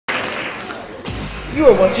You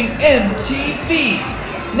are watching MTV.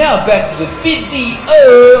 Now back to the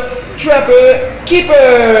video Trapper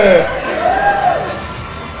Keeper.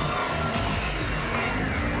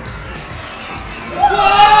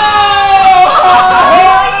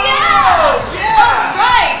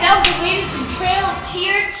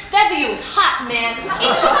 That video was hot, man.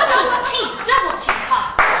 H-O-T-T, double T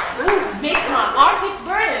hot. Ooh, makes my armpits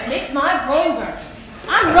burn and makes my groin burn.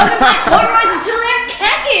 I'm rubbing my corduroys until they're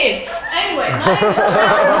khakis. Anyway, my name is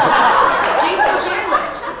Jason Chandler.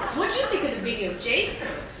 What'd you think of the video,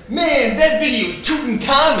 Jason? Man, that video is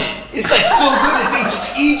Tutankhamun. It's like so good it's ancient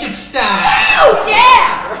Egypt style. Oh,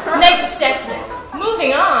 yeah! Nice assessment.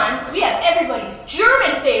 Moving on, we have everybody's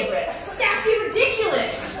German favorite, Sassy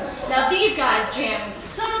Ridiculous. Now these guys jam with the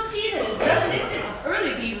subtlety that is reminiscent of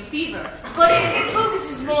early Beaver Fever, but it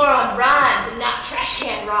focuses more on rhymes and not trash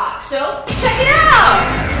can rock, so check it out!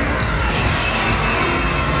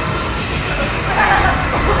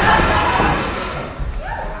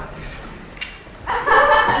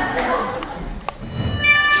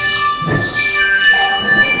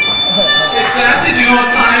 Hey Sassy, do you know what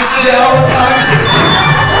time it is? Yeah, what time is it?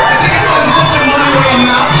 I think it's time to put your money where your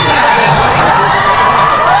mouth is at.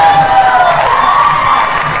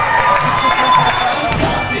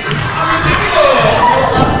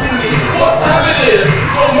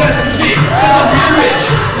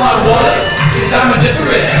 My wallet is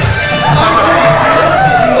diamondiferous. I'm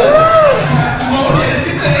ridiculous. Pneumonia is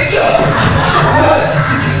contagious. Worse,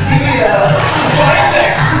 serious. Body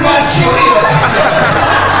sex, not curious.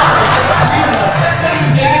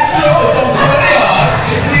 If it's so, don't worry us.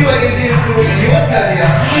 If we were in this movie, you would carry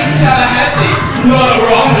us. Tallahassee, not a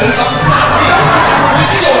wrongness. I'm sassy.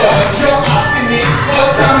 Ridiculous. You're asking me what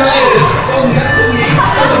time it is. Don't mess with me,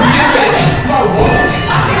 cause I'm real rich. My wallet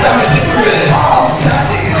is diamondiferous. I'm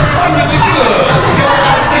sassy. I'm ridiculous. You're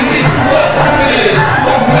asking me what time it is.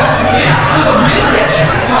 Don't mess with me, cause I'm real rich.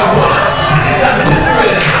 My wallet is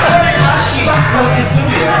diamondiferous. She wasn't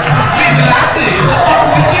serious. These lasses are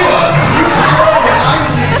always yours. You know that I'm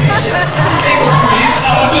serious. Apple trees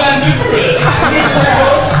are glandiferous.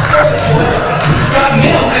 Got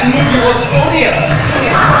milk and movie was odious.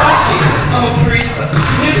 It's flashy. I'm a priestess.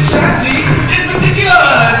 This chassis is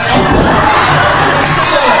ridiculous. I'm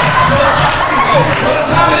ridiculous. What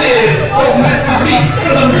time it is? Don't mess with me,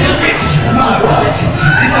 cause I'm real rich. My wallet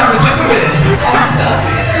is diamondiferous. I'm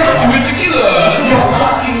sassy. I'm ridiculous. You're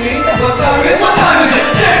asking me what time it is? What time is it?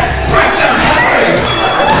 Jack, break down Harry.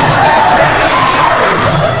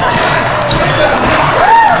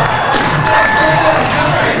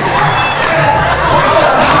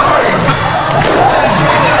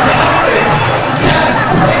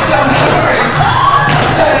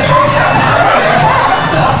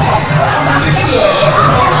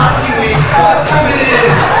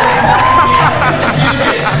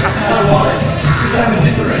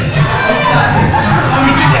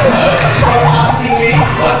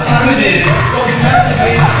 What time it is? Don't mess with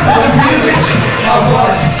me. I'm real rich. My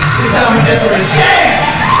wallet